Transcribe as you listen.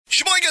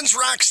Michigan's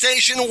rock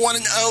station,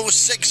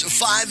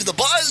 106.5 The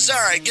Buzz.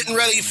 All right, getting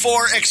ready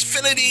for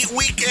Xfinity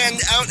weekend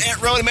out at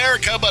Road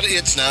America, but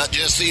it's not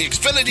just the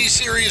Xfinity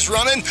Series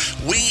running.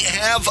 We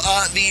have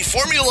the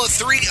Formula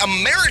 3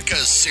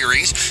 Americas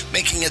Series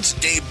making its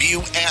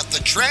debut at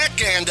the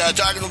track, and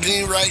talking with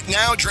me right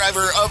now,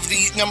 driver of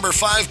the number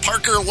 5,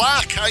 Parker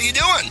Locke. How you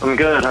doing? I'm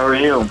good. How are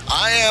you?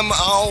 I am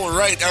all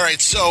right. All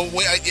right, so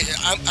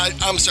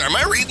I'm sorry, am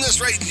I reading this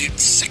right?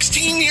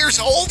 16 years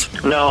old?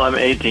 No, I'm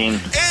 18.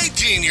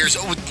 18 years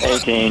old.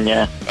 18,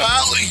 yeah.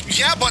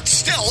 Yeah, but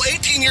still,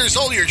 18 years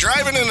old. You're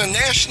driving in a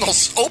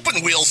Nationals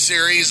open wheel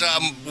series.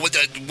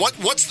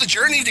 What's the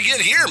journey to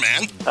get here,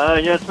 man?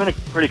 Yeah, it's been a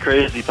pretty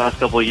crazy past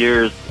couple of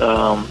years.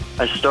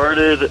 I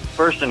started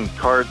first in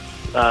karts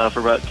for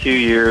about 2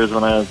 years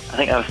when I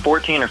was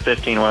 14 or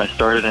 15 when I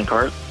started in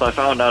karts. So I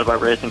found out about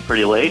racing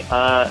pretty late,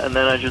 and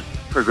then I just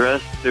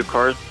progressed through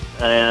karts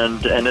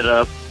and ended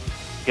up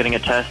getting a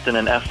test in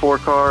an F4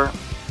 car,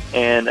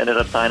 and ended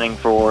up signing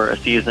for a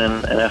season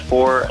in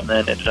F4, and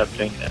then ended up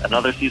doing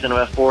another season of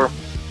F4,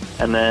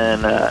 and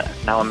then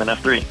now I'm in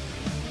F3.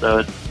 So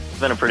it's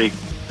been a pretty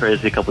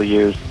crazy couple of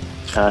years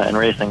in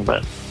racing,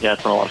 but yeah,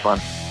 it's been a lot of fun.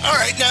 All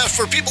right, now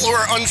for people who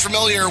are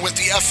unfamiliar with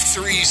the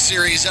F3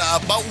 series,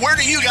 but where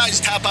do you guys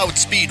top out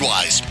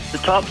speed-wise? The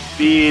top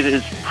speed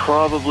is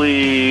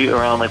probably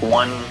around like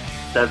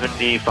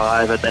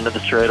 175 at the end of the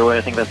straightaway.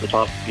 I think that's the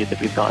top speed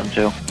that we've gotten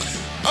to.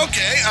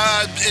 Okay,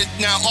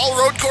 now all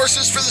road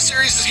courses for the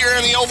series, is there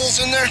any ovals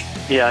in there?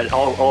 Yeah,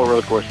 all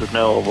road courses,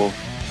 no ovals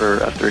for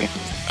F3.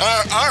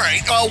 All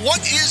right,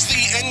 what is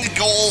the end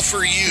goal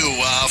for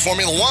you?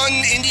 Formula One,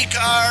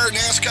 IndyCar,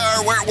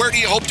 NASCAR, where do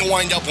you hope to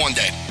wind up one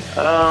day?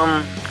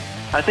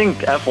 I think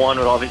F1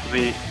 would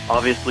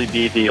obviously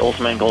be the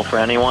ultimate goal for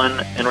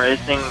anyone in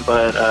racing,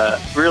 but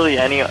really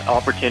any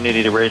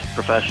opportunity to race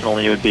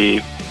professionally would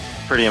be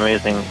pretty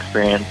amazing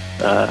experience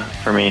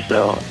for me.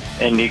 So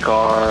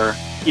IndyCar,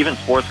 even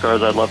sports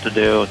cars I'd love to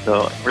do,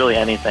 so really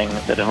anything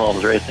that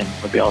involves racing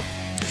would be awesome.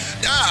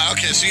 Ah,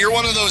 okay, so you're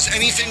one of those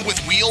anything with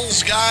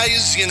wheels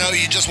guys, you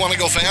just want to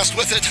go fast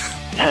with it?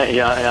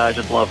 Yeah, I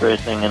just love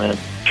racing, and it's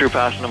a true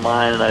passion of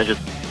mine, and I just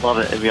love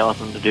it. It'd be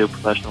awesome to do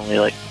professionally,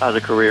 like as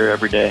a career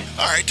every day.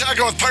 All right,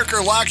 talking with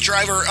Parker Locke,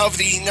 driver of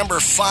the number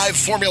 5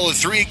 Formula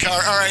 3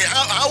 car. All right,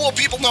 how will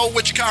people know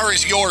which car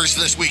is yours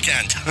this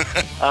weekend?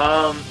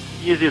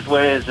 Easiest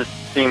way is just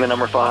seeing the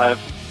number 5.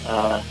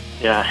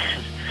 Yeah.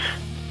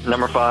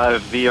 Number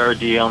 5,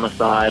 VRD on the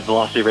side,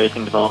 Velocity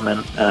Racing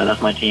Development.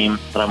 That's my team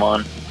that I'm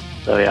on.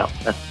 So, yeah,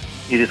 that's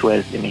the easiest way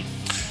to see me.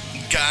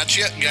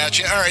 Gotcha.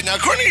 All right, now,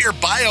 according to your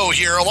bio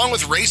here, along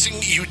with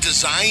racing, you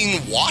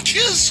design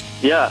watches?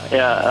 Yeah.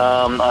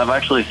 I've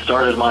actually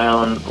started my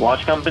own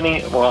watch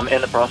company. Well, I'm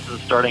in the process of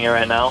starting it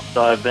right now.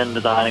 So I've been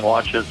designing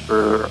watches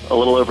for a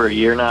little over a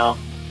year now.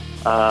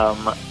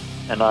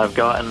 And I've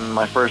gotten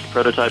my first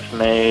prototypes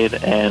made,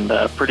 and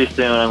pretty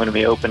soon I'm going to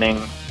be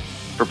opening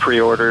for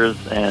pre-orders,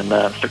 and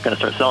I'm going to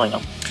start selling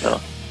them. So.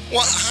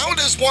 Well, how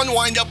does one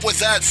wind up with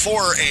that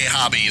for a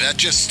hobby? That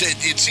just,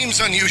 it seems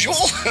unusual.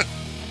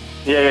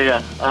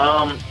 Yeah.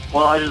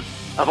 Well,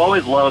 I've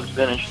always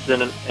been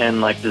interested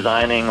in like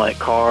designing like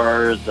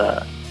cars,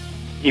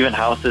 even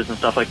houses and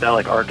stuff like that,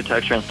 like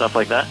architecture and stuff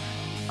like that.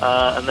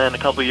 And then a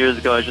couple years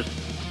ago, I just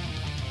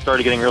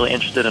started getting really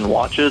interested in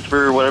watches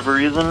for whatever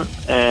reason,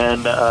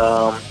 and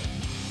so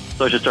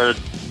I just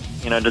started,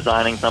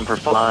 designing some for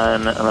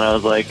fun. And then I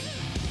was like,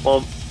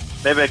 well,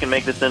 maybe I can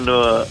make this into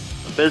a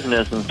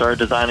business and start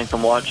designing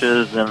some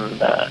watches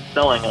and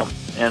selling them,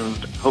 and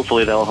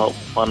hopefully that'll help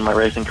fund my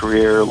racing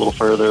career a little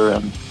further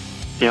and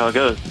see how it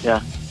goes.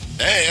 Yeah.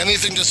 Hey,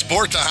 anything to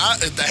support the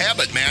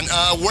habit, man.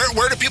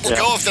 Where do people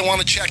go if they want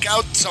to check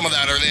out some of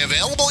that? Are they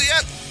available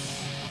yet?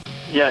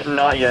 Yeah,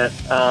 not yet.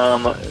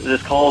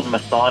 It's called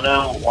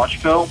Misano Watch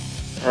Co.,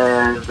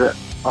 and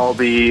I'll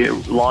be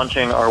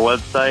launching our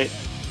website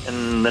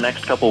in the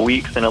next couple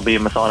weeks, and it'll be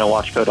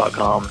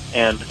MisanoWatchCo.com,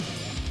 and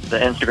the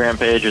Instagram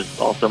page is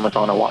also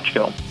Misano Watch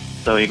Co.,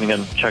 so you can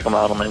go check them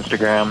out on the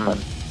Instagram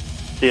and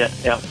see it.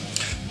 Yeah.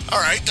 All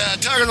right,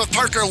 talking with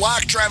Parker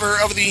Locke, driver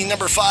of the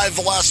number 5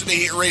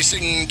 Velocity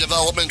Racing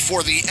Development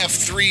for the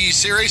F3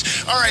 series.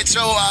 All right,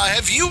 so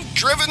have you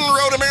driven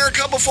Road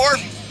America before?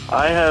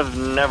 I have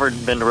never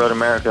been to Road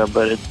America,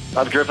 but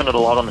I've driven it a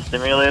lot on the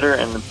simulator,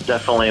 and it's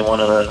definitely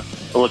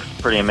it looks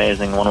pretty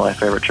amazing, one of my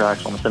favorite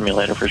tracks on the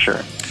simulator for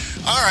sure.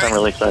 All right. So I'm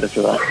really excited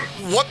for that.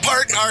 What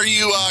part are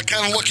you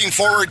kind of looking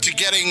forward to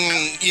getting,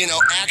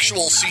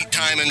 actual seat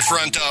time in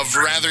front of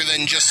rather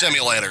than just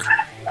simulator?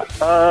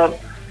 Well,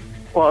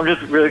 I'm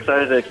just really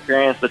excited to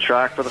experience the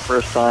track for the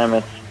first time.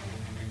 It's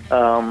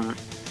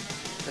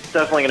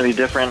definitely going to be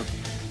different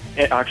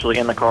actually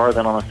in the car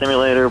than on the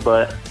simulator,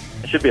 but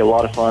it should be a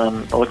lot of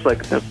fun. It looks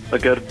like there's a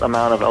good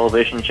amount of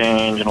elevation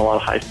change and a lot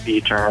of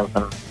high-speed turns,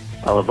 and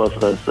I love both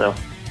of those, so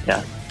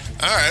yeah.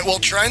 All right, well,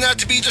 try not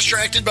to be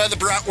distracted by the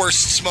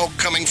bratwurst smoke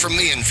coming from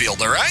the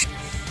infield, all right?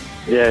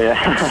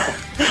 Yeah.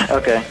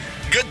 Okay.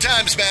 Good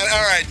times, man.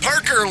 All right,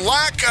 Parker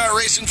Locke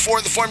racing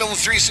for the Formula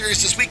 3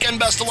 Series this weekend.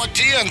 Best of luck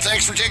to you, and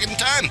thanks for taking the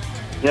time.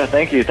 Yeah,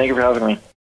 thank you. Thank you for having me.